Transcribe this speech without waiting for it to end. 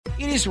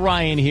It is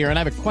Ryan here, and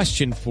I have a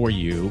question for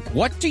you.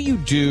 What do you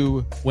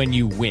do when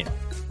you win?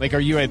 Like, are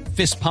you a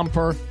fist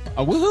pumper,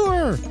 a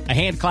woohooer, a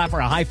hand clapper,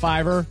 a high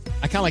fiver?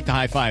 I kind of like the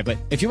high five, but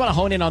if you want to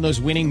hone in on those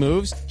winning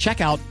moves,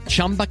 check out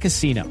Chumba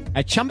Casino.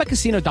 At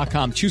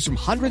ChumbaCasino.com, choose from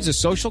hundreds of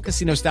social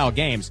casino-style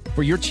games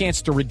for your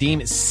chance to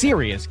redeem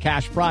serious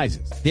cash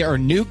prizes. There are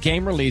new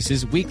game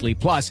releases weekly,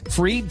 plus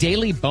free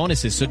daily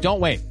bonuses, so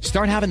don't wait.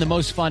 Start having the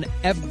most fun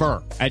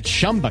ever at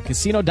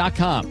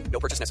ChumbaCasino.com. No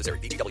purchase necessary.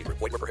 VGW Group.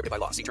 Void where prohibited by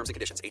law. See terms and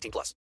conditions. 18+.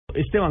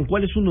 Esteban,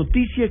 ¿cuál es su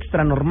noticia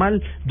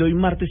extranormal de hoy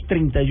martes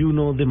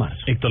 31 de marzo?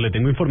 Héctor, le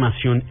tengo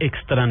información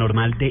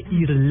extranormal de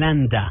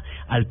Irlanda.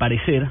 Al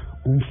parecer,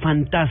 un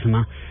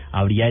fantasma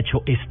habría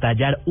hecho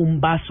estallar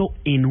un vaso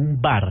en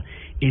un bar.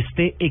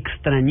 Este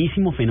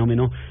extrañísimo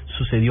fenómeno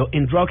sucedió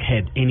en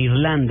Rockhead, en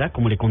Irlanda,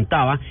 como le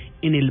contaba,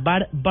 en el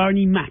bar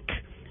Barney Mac.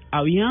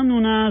 Habían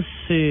unas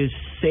 6,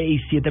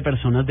 7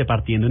 personas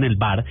departiendo en el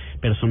bar,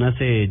 personas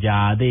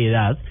ya de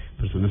edad,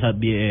 personas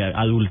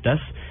adultas.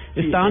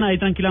 Estaban ahí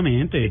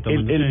tranquilamente.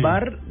 El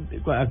bar,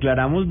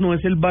 aclaramos, no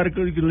es el bar que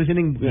uno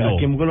dicen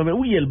aquí en Colombia,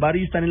 uy, el bar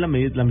y están en la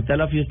mitad de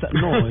la fiesta.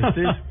 No,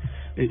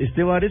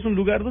 este bar es un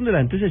lugar donde la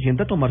gente se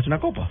sienta a tomarse una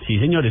copa. Sí,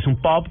 señor, es un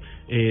pub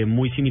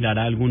muy similar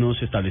a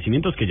algunos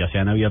establecimientos que ya se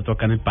han abierto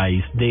acá en el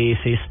país de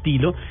ese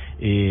estilo.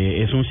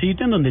 Es un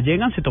sitio en donde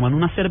llegan, se toman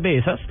unas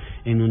cervezas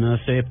en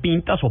unas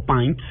pintas o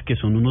pints, que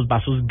son unos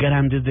vasos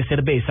grandes de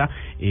cerveza.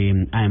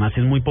 Además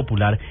es muy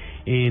popular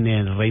en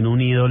el Reino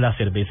Unido la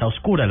cerveza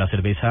oscura, la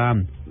cerveza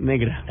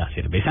negra. La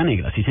cerveza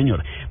negra, sí,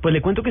 señor. Pues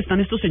le cuento que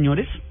están estos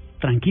señores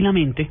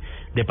tranquilamente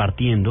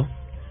departiendo,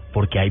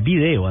 porque hay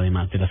video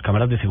además de las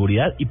cámaras de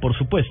seguridad, y por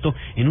supuesto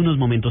en unos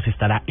momentos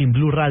estará en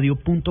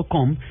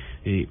blueradio.com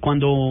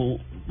cuando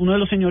uno de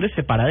los señores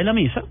se para de la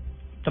mesa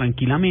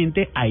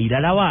tranquilamente a ir a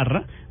la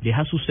barra,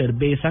 deja su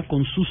cerveza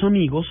con sus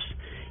amigos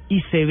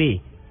y se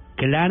ve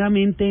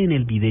claramente en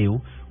el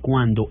video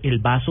cuando el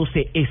vaso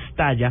se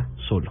estalla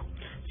solo.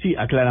 Sí,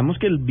 aclaramos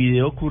que el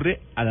video ocurre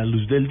a la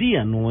luz del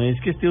día, no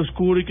es que esté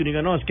oscuro y que uno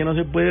diga, no, es que no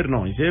se puede ver,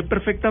 no, y se ve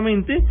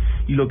perfectamente,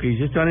 y lo que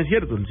dice Esteban es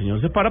cierto, el señor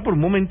se para por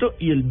un momento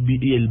y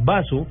el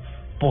vaso,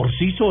 por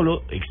sí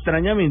solo,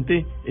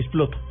 extrañamente,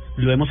 explota.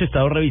 Lo hemos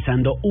estado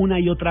revisando una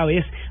y otra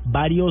vez.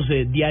 Varios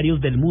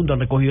diarios del mundo han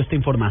recogido esta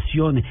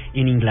información.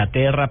 En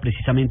Inglaterra,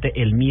 precisamente,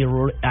 el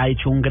Mirror ha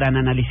hecho un gran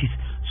análisis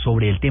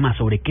sobre el tema,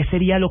 sobre qué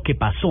sería lo que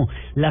pasó.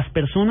 Las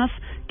personas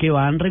que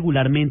van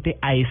regularmente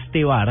a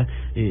este bar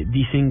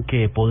dicen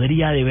que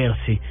podría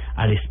deberse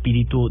al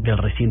espíritu del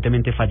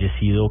recientemente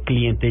fallecido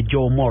cliente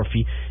Joe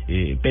Murphy,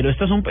 pero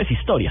estas son pues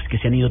historias que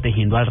se han ido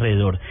tejiendo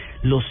alrededor.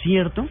 Lo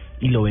cierto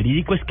y lo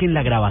verídico es que en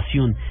la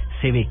grabación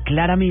se ve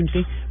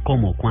claramente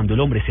como cuando el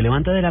hombre se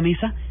levanta de la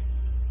mesa,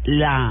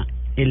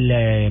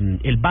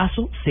 el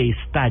vaso se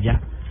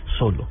estalla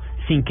solo,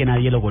 sin que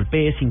nadie lo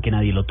golpee, sin que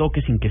nadie lo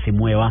toque, sin que se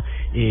mueva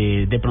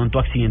de pronto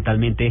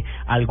accidentalmente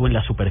algo en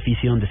la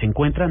superficie donde se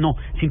encuentra. No,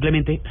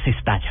 simplemente se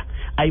estalla.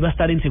 Ahí va a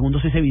estar en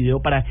segundos ese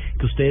video para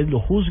que ustedes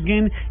lo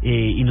juzguen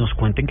y nos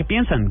cuenten qué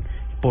piensan,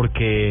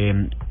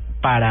 porque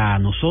para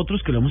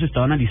nosotros que lo hemos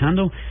estado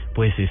analizando,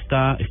 pues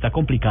está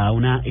complicada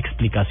una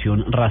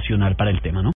explicación racional para el tema, ¿no?